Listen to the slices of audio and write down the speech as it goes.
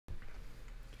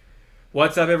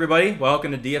What's up, everybody?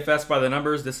 Welcome to DFS by the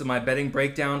Numbers. This is my betting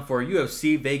breakdown for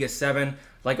UFC Vegas 7.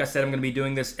 Like I said, I'm going to be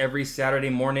doing this every Saturday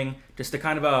morning, just a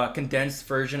kind of a condensed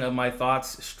version of my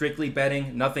thoughts, strictly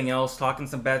betting, nothing else, talking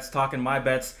some bets, talking my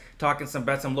bets, talking some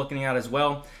bets I'm looking at as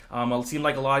well. It seems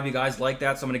like a lot of you guys like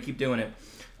that, so I'm going to keep doing it.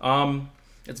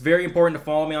 It's very important to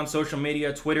follow me on social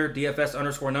media, Twitter,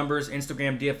 DFS_numbers,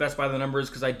 Instagram, DFS by the numbers,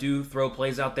 because I do throw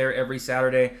plays out there every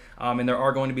Saturday, and there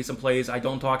are going to be some plays I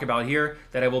don't talk about here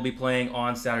that I will be playing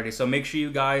on Saturday. So make sure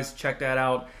you guys check that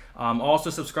out.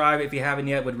 Also subscribe if you haven't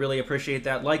yet, would really appreciate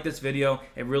that. Like this video,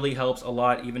 it really helps a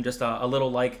lot, even just a little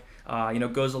like,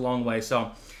 goes a long way.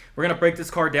 So we're going to break this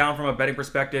card down from a betting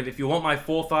perspective. If you want my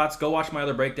full thoughts, go watch my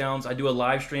other breakdowns. I do a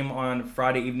live stream on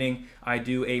Friday evening. I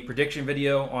do a prediction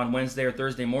video on Wednesday or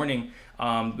Thursday morning.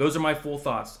 Those are my full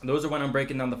thoughts. Those are when I'm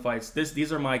breaking down the fights.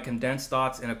 These are my condensed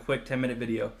thoughts in a quick 10-minute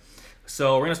video.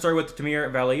 So we're going to start with Tamir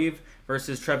Valiev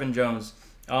versus Trevin Jones.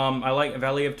 I like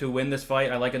Valiev to win this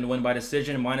fight. I like him to win by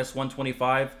decision. Minus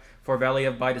 125 for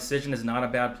Valiev by decision is not a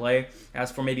bad play.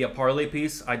 As for maybe a parlay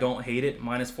piece, I don't hate it.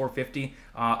 Minus 450.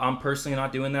 I'm personally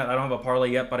not doing that. I don't have a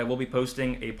parlay yet, but I will be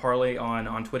posting a parlay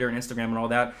on Twitter and Instagram and all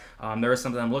that. There is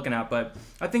something I'm looking at, but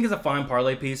I think it's a fine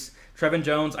parlay piece. Trevin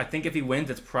Jones, I think if he wins,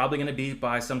 it's probably going to be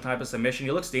by some type of submission.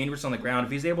 He looks dangerous on the ground.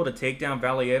 If he's able to take down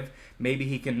Valiev, maybe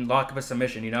he can lock up a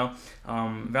submission,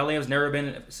 Valiev's never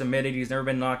been submitted. He's never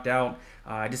been knocked out.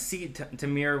 I just see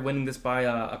Tamir winning this by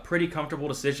a pretty comfortable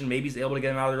decision. Maybe he's able to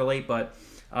get him out of there late, but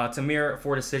Tamir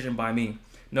for decision by me.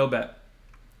 No bet.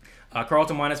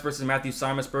 Carlton Minus versus Matthew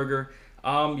Simonsberger.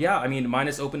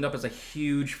 Minus opened up as a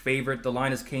huge favorite. The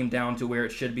line has came down to where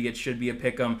it should be. It should be a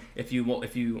pick'em. If you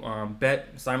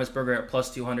bet Simonsberger at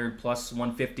plus 200, plus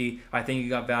 150, I think you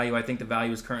got value. I think the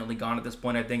value is currently gone at this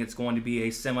point. I think it's going to be a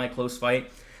semi-close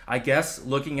fight. I guess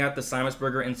looking at the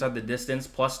Simonsberger inside the distance,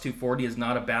 plus 240 is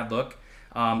not a bad look.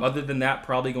 Other than that,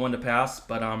 probably going to pass.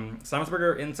 But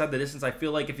Simonsberger inside the distance, I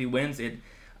feel like if he wins,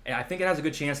 I think it has a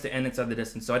good chance to end inside the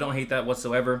distance, so I don't hate that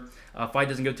whatsoever. Fight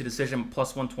doesn't go to decision,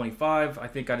 plus 125. I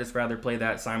think I'd just rather play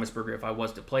that Simonsberger if I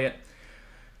was to play it.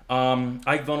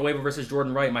 Ike Villanueva versus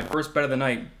Jordan Wright, my first bet of the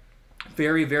night.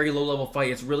 Very, very low-level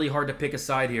fight. It's really hard to pick a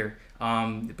side here.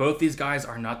 Both these guys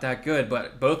are not that good,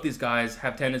 but both these guys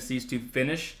have tendencies to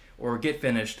finish or get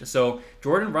finished. So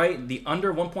Jordan Wright, the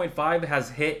under 1.5 has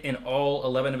hit in all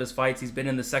 11 of his fights. He's been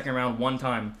in the second round one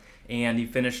time, and he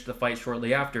finished the fight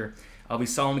shortly after. We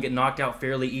saw him get knocked out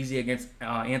fairly easy against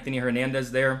Anthony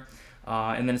Hernandez there.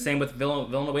 And then the same with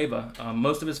Villanueva.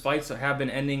 Most of his fights have been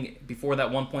ending before that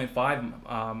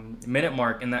 1.5 minute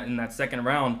mark in that second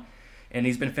round, and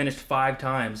he's been finished 5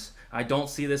 times. I don't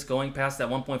see this going past that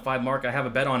 1.5 mark. I have a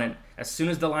bet on it. As soon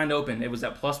as the line opened, it was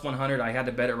at plus 100. I had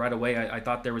to bet it right away. I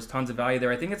thought there was tons of value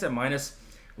there. I think it's at minus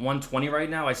 120 right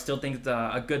now. I still think it's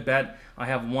a good bet. I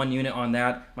have 1 unit on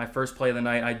that. My first play of the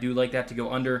night. I do like that to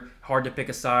go under. Hard to pick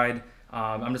a side.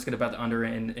 I'm just going to bet the under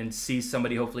and see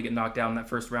somebody hopefully get knocked out in that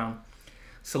first round.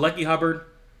 Selecki Hubbard,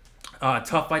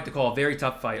 tough fight to call, very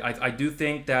tough fight. I do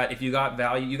think that if you got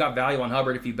value on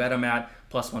Hubbard if you bet him at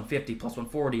plus 150, plus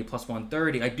 140, plus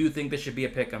 130. I do think this should be a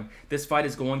pick'em. This fight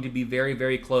is going to be very,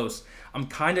 very close. I'm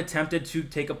kind of tempted to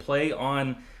take a play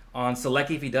on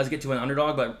Selecki if he does get to an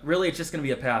underdog, but really it's just going to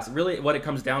be a pass. Really what it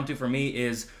comes down to for me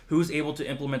is who's able to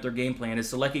implement their game plan.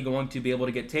 Is Selecki going to be able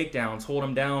to get takedowns, hold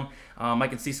him down? I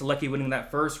can see Selecki winning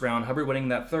that first round, Hubbard winning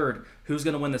that third. Who's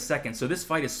going to win the second? So this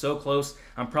fight is so close.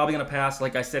 I'm probably going to pass.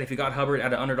 Like I said, if you got Hubbard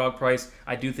at an underdog price,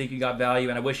 I do think you got value,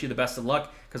 and I wish you the best of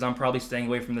luck because I'm probably staying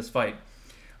away from this fight.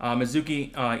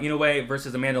 Mizuki Inoue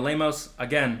versus Amanda Lemos.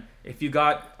 Again, if you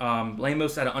got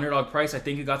Lemos at an underdog price, I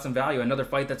think you got some value. Another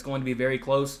fight that's going to be very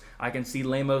close. I can see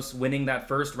Lemos winning that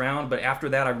first round, but after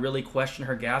that, I really question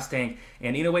her gas tank.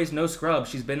 And Inoue's no scrub.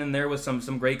 She's been in there with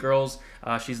some great girls.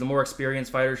 She's the more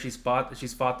experienced fighter. She's fought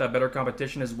that better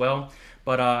competition as well.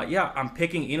 But I'm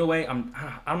picking Inoue.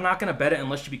 I'm not going to bet it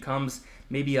unless she becomes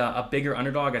maybe a bigger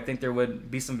underdog. I think there would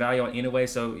be some value on Inoue.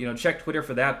 So check Twitter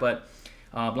for that. But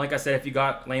like I said, if you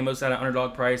got Lemos at an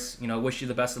underdog price, wish you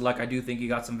the best of luck. I do think you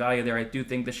got some value there. I do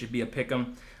think this should be a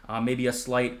pick'em, maybe a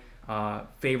slight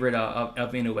favorite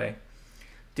of Inoue.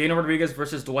 Dana Rodriguez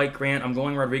versus Dwight Grant. I'm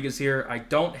going Rodriguez here. I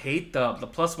don't hate the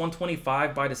plus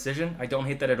 125 by decision. I don't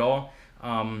hate that at all.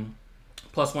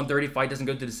 Plus 130 fight doesn't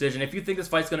go to decision. If you think this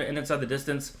fight's going to end inside the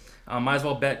distance, might as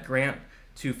well bet Grant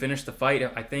to finish the fight.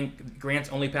 I think Grant's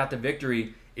only path to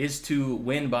victory is to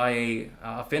win by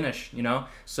a finish,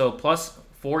 So plus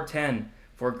 410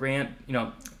 for Grant,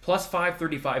 plus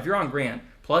 535. If you're on Grant,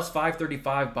 plus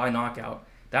 535 by knockout.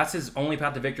 That's his only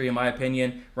path to victory, in my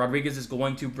opinion. Rodriguez is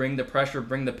going to bring the pressure,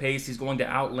 bring the pace. He's going to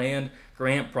outland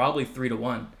Grant probably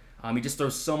 3-1. He just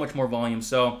throws so much more volume.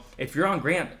 So if you're on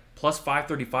Grant, plus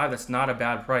 535, that's not a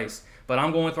bad price. But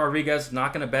I'm going with Rodriguez,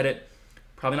 not going to bet it.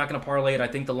 Probably not going to parlay it. I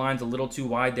think the line's a little too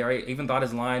wide there. I even thought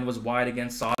his line was wide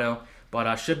against Sato.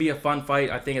 But should be a fun fight.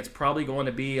 I think it's probably going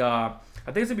to be, I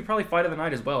think it's going to be probably fight of the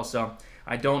night as well. So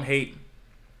I don't hate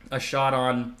a shot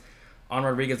on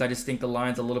Rodriguez. I just think the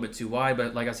line's a little bit too wide.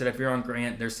 But like I said, if you're on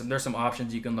Grant, there's some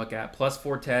options you can look at. Plus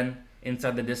 410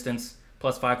 inside the distance,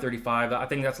 plus 535. I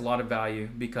think that's a lot of value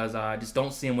because I just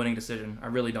don't see him winning decision. I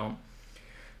really don't.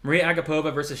 Maria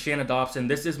Agapova versus Shanna Dobson.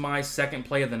 This is my second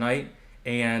play of the night,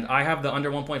 and I have the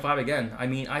under 1.5 again. I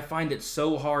mean, I find it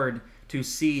so hard to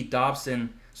see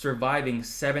Dobson surviving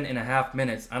 7.5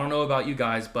 minutes. I don't know about you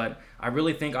guys, but I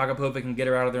really think Agapova can get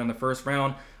her out of there in the first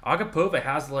round. Agapova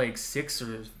has like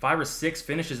 5 or 6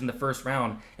 finishes in the first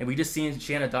round, and we just seen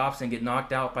Shanna Dobson get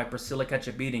knocked out by Priscilla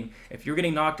Ketchup-Beating. If you're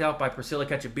getting knocked out by Priscilla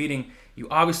Ketchup-Beating, you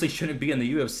obviously shouldn't be in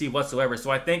the UFC whatsoever. So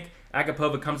I think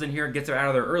Agapova comes in here and gets her out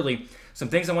of there early. Some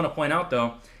things I want to point out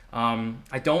though,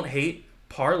 I don't hate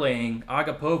parlaying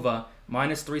Agapova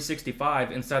minus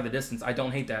 365 inside the distance. I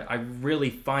don't hate that. I really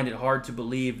find it hard to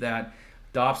believe that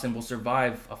Dobson will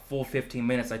survive a full 15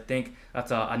 minutes. I think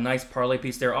that's a nice parlay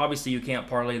piece there. Obviously, you can't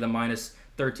parlay the minus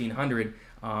 1,300.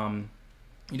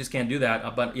 You just can't do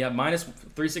that. But yeah, minus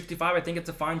 365, I think it's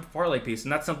a fine parlay piece.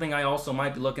 And that's something I also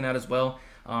might be looking at as well.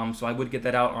 So I would get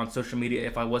that out on social media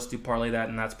if I was to parlay that,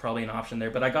 and that's probably an option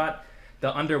there. But I got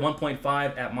the under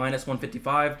 1.5 at minus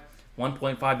 155,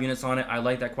 1.5 units on it. I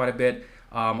like that quite a bit.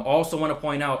 Also want to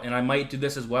point out, and I might do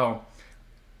this as well,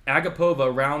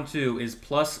 Agapova round 2 is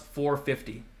plus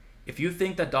 450. If you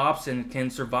think that Dobson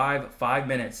can survive 5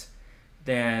 minutes,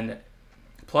 then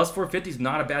plus 450 is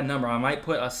not a bad number. I might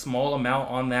put a small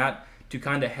amount on that to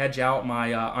kind of hedge out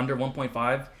my under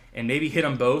 1.5 and maybe hit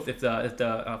them both if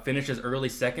the finish is early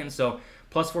second. So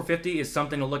plus 450 is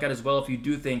something to look at as well if you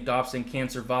do think Dobson can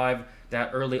survive that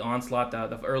early onslaught,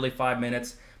 the early 5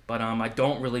 minutes. But I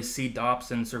don't really see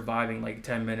Dobson surviving like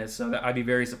 10 minutes, so I'd be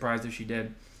very surprised if she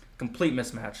did. Complete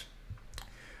mismatch.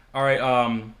 All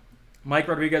right, Mike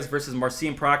Rodriguez versus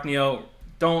Marcin Prachnio.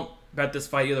 Don't bet this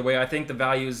fight either way. I think the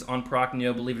value's on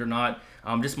Prachnio, believe it or not.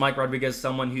 Just Mike Rodriguez,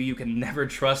 someone who you can never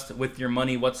trust with your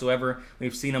money whatsoever.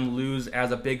 We've seen him lose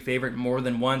as a big favorite more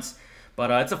than once. But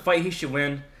it's a fight he should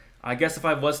win. I guess if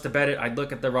I was to bet it, I'd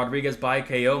look at the Rodriguez by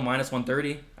KO minus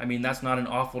 130. I mean, that's not an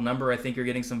awful number. I think you're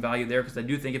getting some value there because I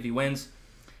do think if he wins,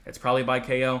 it's probably by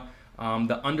KO.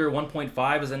 The under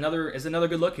 1.5 is another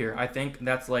good look here. I think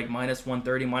that's like minus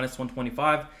 130, minus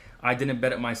 125. I didn't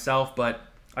bet it myself, but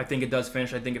I think it does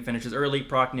finish. I think it finishes early.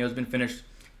 Prachnio has been finished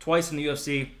twice in the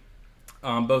UFC,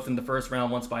 both in the first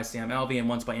round, once by Sam Alvey and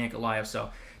once by Ankalaev. So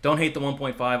don't hate the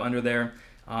 1.5 under there.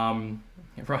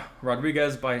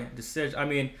 Rodriguez by decision. I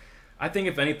mean, I think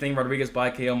if anything, Rodriguez by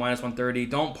KO minus 130.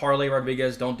 Don't parlay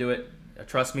Rodriguez. Don't do it.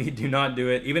 Trust me, do not do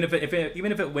it. Even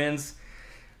if it wins,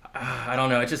 I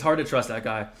don't know. It's just hard to trust that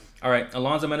guy. All right,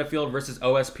 Alonzo Menafield versus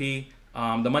OSP.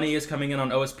 The money is coming in on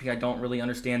OSP. I don't really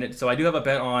understand it. So I do have a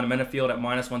bet on Menafield at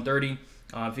minus 130.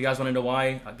 If you guys want to know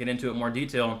why, I'll get into it in more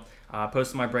detail.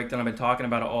 Posted my breakdown. I've been talking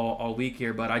about it all week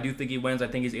here, but I do think he wins. I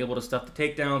think he's able to stuff the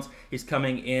takedowns. He's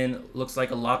coming in, looks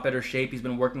like a lot better shape. He's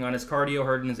been working on his cardio,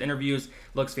 heard in his interviews.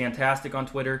 Looks fantastic on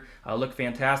Twitter. Looked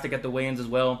fantastic at the weigh-ins as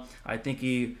well. I think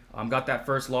he got that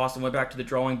first loss and went back to the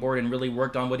drawing board and really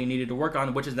worked on what he needed to work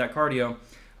on, which is that cardio.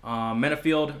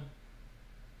 Menafield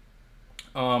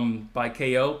by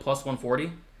KO plus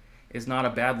 140 is not a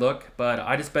bad look, but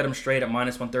I just bet him straight at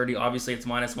minus 130. Obviously, it's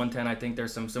minus 110. I think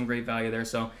there's some great value there.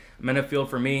 So Menafield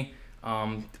for me.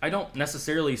 I don't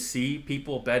necessarily see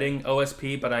people betting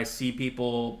OSP, but I see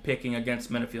people picking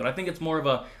against Menafield. I think it's more of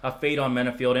a fade on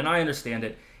Menafield, and I understand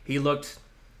it. He looked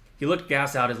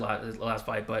gas out his last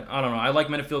fight, but I don't know. I like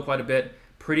Menafield quite a bit.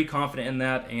 Pretty confident in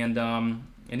that, and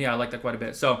yeah, I like that quite a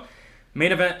bit. So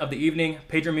main event of the evening: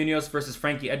 Pedro Munoz versus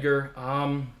Frankie Edgar.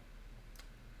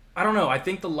 I don't know. I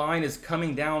think the line is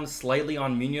coming down slightly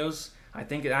on Munoz. I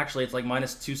think it's like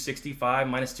minus 265,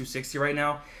 minus 260 right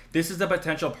now. This is the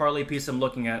potential parlay piece I'm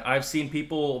looking at. I've seen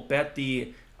people bet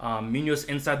the Munoz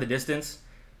inside the distance,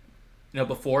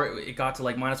 before it got to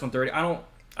like minus 130.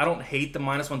 I don't hate the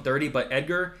minus 130, but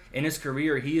Edgar in his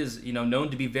career, he is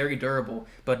known to be very durable.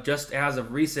 But just as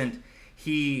of recent,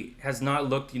 he has not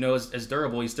looked as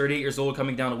durable. He's 38 years old,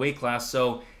 coming down a weight class,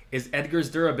 so. Is Edgar's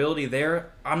durability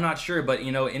there? I'm not sure, but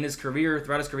in his career,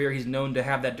 throughout his career, he's known to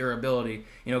have that durability.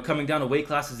 Coming down a weight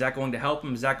class, is that going to help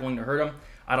him? Is that going to hurt him?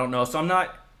 I don't know. So I'm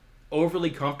not overly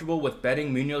comfortable with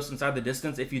betting Munoz inside the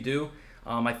distance. If you do,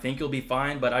 I think you'll be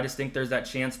fine, but I just think there's that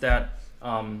chance that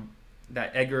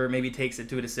that Edgar maybe takes it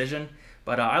to a decision.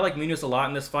 But I like Munoz a lot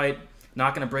in this fight.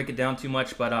 Not going to break it down too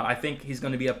much, but I think he's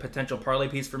going to be a potential parlay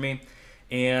piece for me.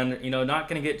 And, not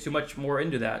going to get too much more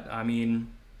into that. I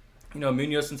mean,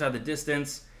 Munoz inside the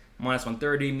distance, minus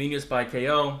 130. Munoz by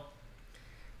KO.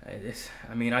 I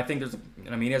think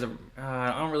he has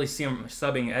I don't really see him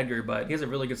subbing Edgar, but he has a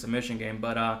really good submission game.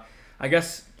 But I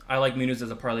guess I like Munoz as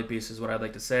a parlay piece is what I'd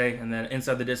like to say. And then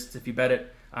inside the distance, if you bet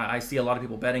it, I see a lot of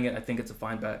people betting it. I think it's a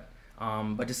fine bet.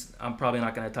 But I'm probably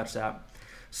not going to touch that.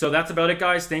 So that's about it,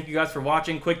 guys. Thank you guys for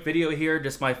watching. Quick video here,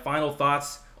 just my final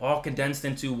thoughts, all condensed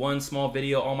into one small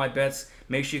video, all my bets.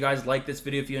 Make sure you guys like this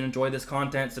video if you enjoy this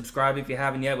content. Subscribe if you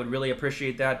haven't yet. Would really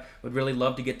appreciate that. Would really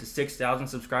love to get to 6,000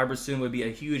 subscribers soon. Would be a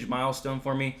huge milestone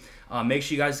for me. Make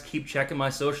sure you guys keep checking my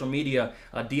social media,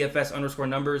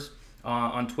 DFS_numbers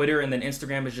on Twitter, and then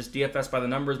Instagram is just DFS by the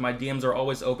numbers. My DMs are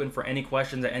always open for any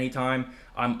questions at any time.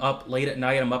 I'm up late at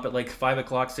night. I'm up at like 5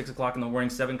 o'clock, 6 o'clock in the morning,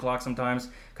 7 o'clock sometimes,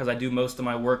 because I do most of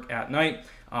my work at night.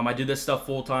 I do this stuff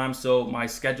full time, so my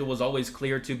schedule was always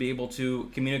clear to be able to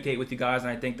communicate with you guys,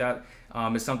 and I think that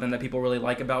is something that people really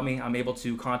like about me. I'm able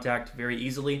to contact very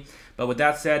easily. But with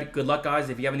that said, good luck, guys.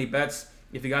 If you have any bets,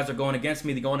 if you guys are going against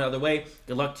me, they're going the other way,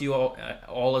 good luck to you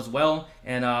all as well.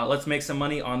 And let's make some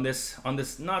money on this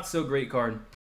not so great card.